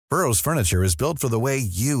Burrow's furniture is built for the way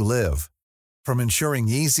you live. From ensuring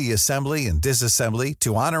easy assembly and disassembly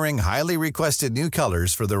to honoring highly requested new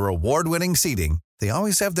colors for their award-winning seating, they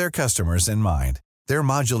always have their customers in mind. Their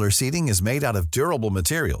modular seating is made out of durable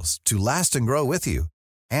materials to last and grow with you.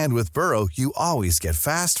 And with Burrow, you always get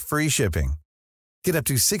fast, free shipping. Get up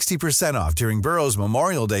to 60% off during Burrow's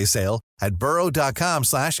Memorial Day sale at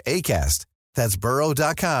burrow.com/ACAST. That's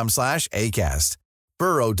burrow.com/ACAST.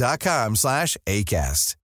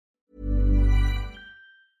 burrow.com/ACAST.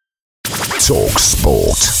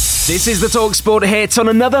 talkSPORT. This is the talkSPORT hit on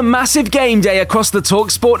another massive game day across the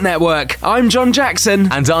talkSPORT network. I'm John Jackson.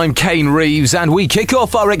 And I'm Kane Reeves, and we kick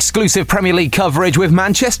off our exclusive Premier League coverage with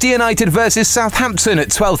Manchester United versus Southampton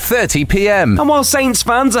at 12:30pm. And while Saints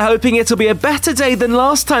fans are hoping it'll be a better day than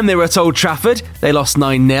last time they were at Old Trafford, they lost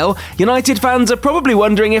 9-0, United fans are probably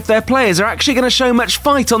wondering if their players are actually going to show much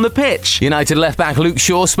fight on the pitch. United left-back Luke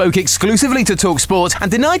Shaw spoke exclusively to talkSPORT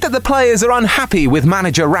and denied that the players are unhappy with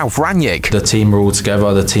manager Ralf Rangnick. The team are all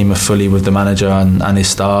together, the team are fully with the manager and his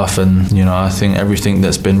staff, and I think everything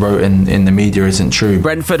that's been wrote in the media isn't true.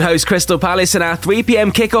 Brentford host Crystal Palace in our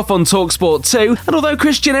 3pm kickoff on talkSPORT 2, and although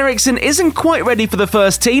Christian Eriksen isn't quite ready for the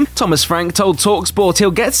first team, Thomas Frank told talkSPORT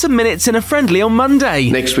he'll get some minutes in a friendly on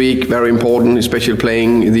Monday. Next week, very important, especially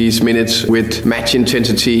playing these minutes with match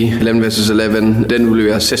intensity, 11 versus 11, then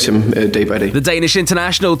we'll assess him day by day. The Danish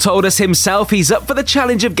international told us himself he's up for the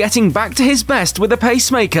challenge of getting back to his best with a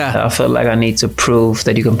pacemaker. I felt like I need to prove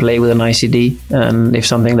that you can play with an ICD, and if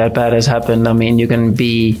something that bad has happened, you can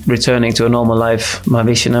be returning to a normal life. My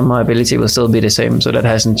vision and my ability will still be the same, so that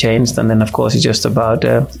hasn't changed. And then of course it's just about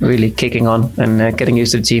really kicking on and getting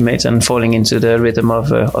used to the teammates and falling into the rhythm of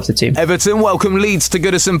the team. Everton welcome Leeds to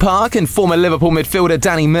Goodison Park, and former Liverpool midfielder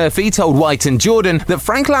Danny Murphy told White and Jordan that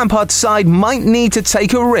Frank Lampard's side might need to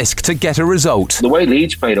take a risk to get a result. The way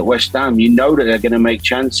Leeds played at West Ham, you know that they're going to make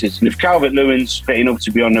chances, and if Calvert-Lewin's fit enough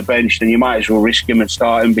to be on the bench, then you might as well risk him and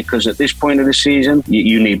start him, because at this point of the season,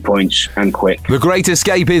 you need points, and quick. The Great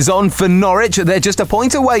Escape is on for Norwich. They're just a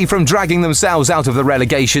point away from dragging themselves out of the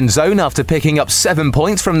relegation zone after picking up 7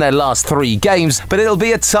 points from their last 3 games, but it'll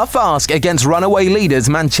be a tough ask against runaway leaders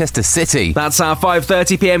Manchester City. That's our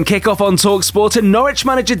 5:30pm kickoff on talkSPORT, and Norwich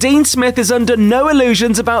manager Dean Smith is under no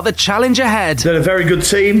illusions about the challenge ahead. They're a very good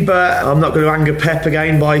team, but I'm not going to anger Pep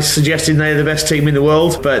again by suggesting they're the best team in the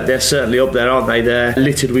world, but they're certainly up there, aren't they? They're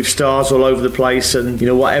littered with stars all over the place, and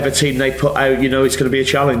whatever team they put out, it's going to be a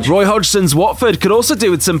challenge. Roy Hodgson's Watford could also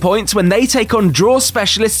do with some points when they take on draw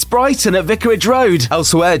specialists Brighton at Vicarage Road.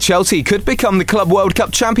 Elsewhere, Chelsea could become the Club World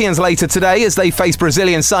Cup champions later today as they face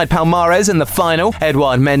Brazilian side Palmeiras in the final.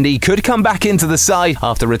 Edouard Mendy could come back into the side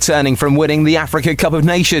after returning from winning the Africa Cup of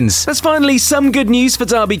Nations. There's finally some good news for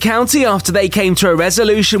Derby County after they came to a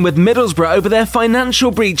resolution with Middlesbrough over their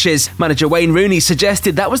financial breaches. Manager Wayne Rooney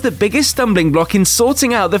suggested that was the biggest stumbling block in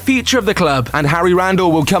sorting out the future of the club. And Harry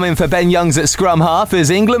Randall will come in for Ben Youngs at scrum half as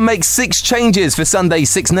England makes 6 changes for Sunday's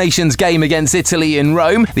Six Nations game against Italy in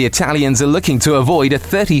Rome. The Italians are looking to avoid a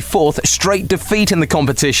 34th straight defeat in the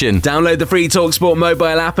competition. Download the free talkSPORT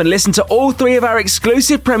mobile app and listen to all 3 of our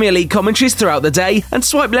exclusive Premier League commentaries throughout the day, and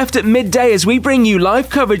swipe left at midday as we bring you live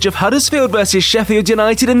coverage of Huddersfield versus Sheffield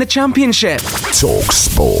United in the Championship.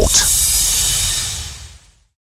 talkSPORT.